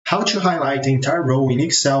How to highlight the entire row in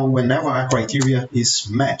Excel whenever a criteria is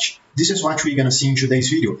matched. This is what we're going to see in today's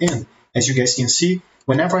video. And as you guys can see,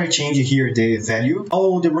 whenever I change here the value,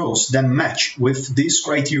 all the rows that match with this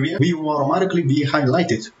criteria will automatically be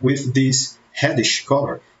highlighted with this reddish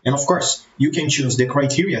color. And of course, you can choose the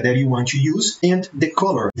criteria that you want to use and the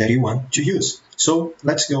color that you want to use. So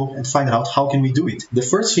let's go and find out how can we do it. The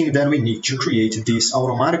first thing that we need to create this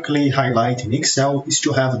automatically highlight in Excel is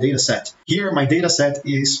to have a data set. Here my data set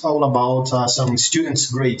is all about some students'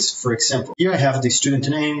 grades, for example. Here I have the student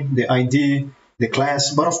name, the ID, the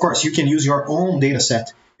class, but of course you can use your own data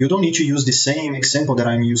set. You don't need to use the same example that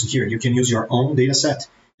I'm using here. You can use your own data set.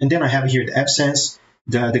 And then I have here the absence,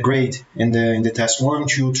 the grade in the test 1,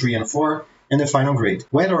 2, 3, and 4, and the final grade.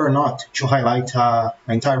 Whether or not to highlight an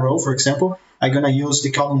entire row, for example, I'm going to use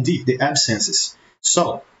the column D, the absences.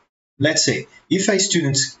 So let's say if a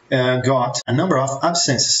student got a number of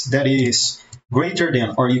absences that is greater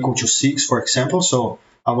than or equal to 6, for example, so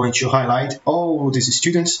I want to highlight all these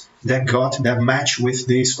students that got that match with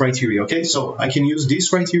this criteria. Okay, so I can use this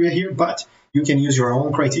criteria here, but you can use your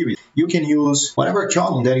own criteria. You can use whatever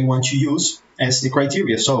column that you want to use as the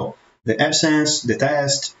criteria. So the absence, the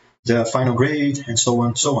test, the final grade, and so on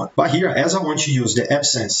and so on. But here, as I want to use the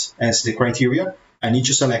absence as the criteria, I need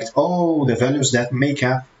to select all the values that make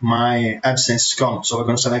up my absence column. So I'm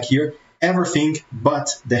going to select here everything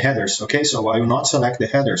but the headers. Okay, so I will not select the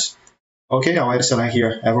headers. Okay, I already select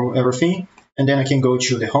here everything, and then I can go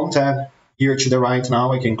to the Home tab. Here to the right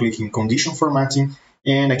now, I can click in Condition Formatting,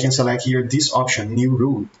 and I can select here this option, New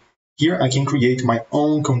Rule. Here I can create my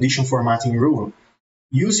own condition formatting rule.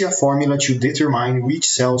 Use a formula to determine which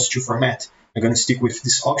cells to format. I'm going to stick with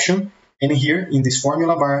this option, and here in this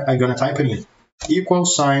formula bar, I'm going to type it in, equal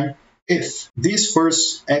sign if. This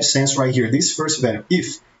first absence right here, this first value,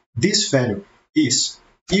 if this value is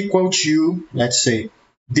equal to, let's say,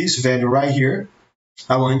 this value right here,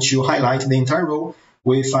 I want to highlight the entire row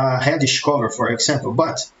with a reddish color, for example.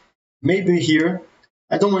 But maybe here,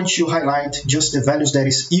 I don't want to highlight just the values that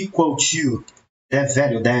is equal to that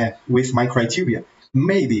value that with my criteria.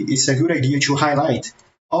 Maybe it's a good idea to highlight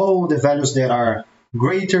all the values that are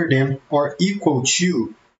greater than or equal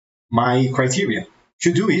to my criteria.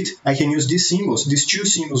 To do it, I can use these symbols, these two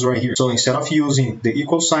symbols right here. So instead of using the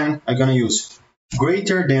equal sign, I'm going to use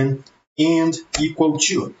greater than and equal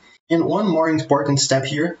to. And one more important step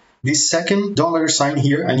here, this second dollar sign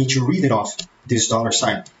here, I need to read it off, this dollar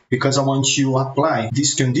sign, because I want to apply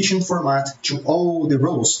this condition format to all the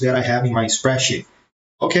rows that I have in my spreadsheet.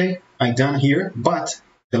 Okay, I'm done here, but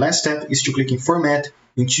the last step is to click in Format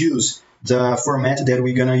and choose the format that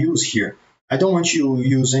we're gonna use here. I don't want to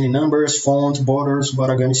use any numbers, font, borders,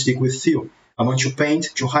 but I'm gonna stick with fill. I want to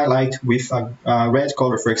paint to highlight with a red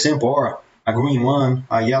color, for example, or a green one,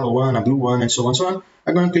 a yellow one, a blue one, and so on and so on.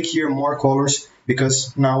 I'm gonna click here more colors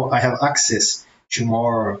because now I have access to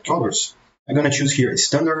more colors. I'm gonna choose here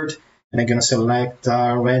standard, and I'm gonna select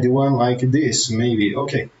a red one like this, maybe.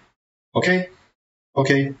 Okay,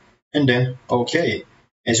 and then okay.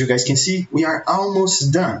 As you guys can see, we are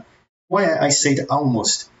almost done. Why I said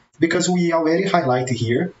almost? Because we already highlighted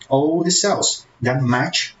here all the cells that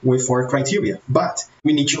match with our criteria, but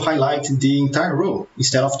we need to highlight the entire row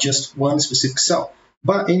instead of just one specific cell.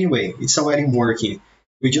 But anyway, it's already working.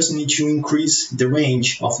 We just need to increase the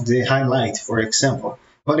range of the highlight, for example.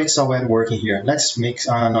 But it's already working here. Let's make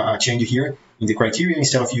a change here in the criteria.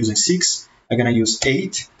 Instead of using 6, I'm gonna use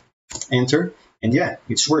 8, enter, and yeah,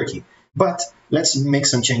 it's working. But let's make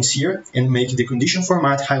some changes here and make the condition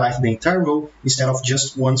format highlight the entire row instead of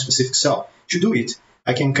just one specific cell. To do it,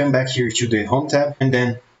 I can come back here to the Home tab and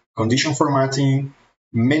then Condition Formatting,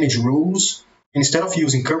 Manage Rules. Instead of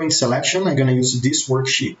using Current Selection, I'm gonna use this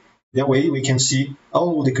worksheet. That way we can see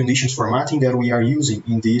all the conditions formatting that we are using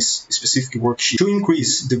in this specific worksheet. To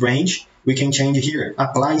increase the range, we can change here,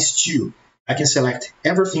 Applies to. I can select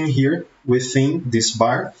everything here within this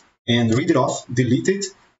bar and read it off, delete it.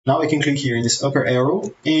 Now I can click here in this upper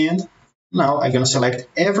arrow, and now I'm going to select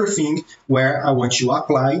everything where I want to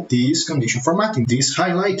apply this condition formatting, this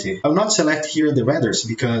highlighted. I'll not select here the headers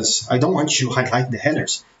because I don't want to highlight the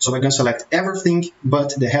headers. So I'm going to select everything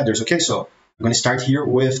but the headers. Okay, so I'm going to start here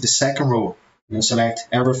with the second row. I'm going to select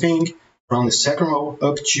everything from the second row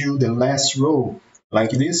up to the last row,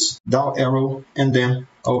 like this, down arrow, and then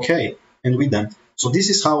okay, and we're done. So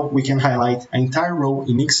this is how we can highlight an entire row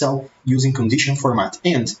in Excel using condition format.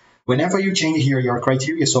 And whenever you change here your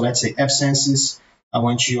criteria, so let's say absences, I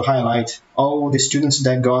want you to highlight all the students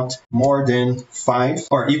that got more than 5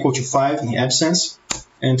 or equal to 5 in absence,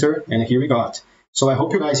 enter, and here we got. So I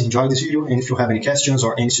hope you guys enjoyed this video, and if you have any questions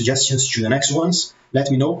or any suggestions to the next ones,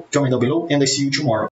 let me know, comment down below, and I see you tomorrow.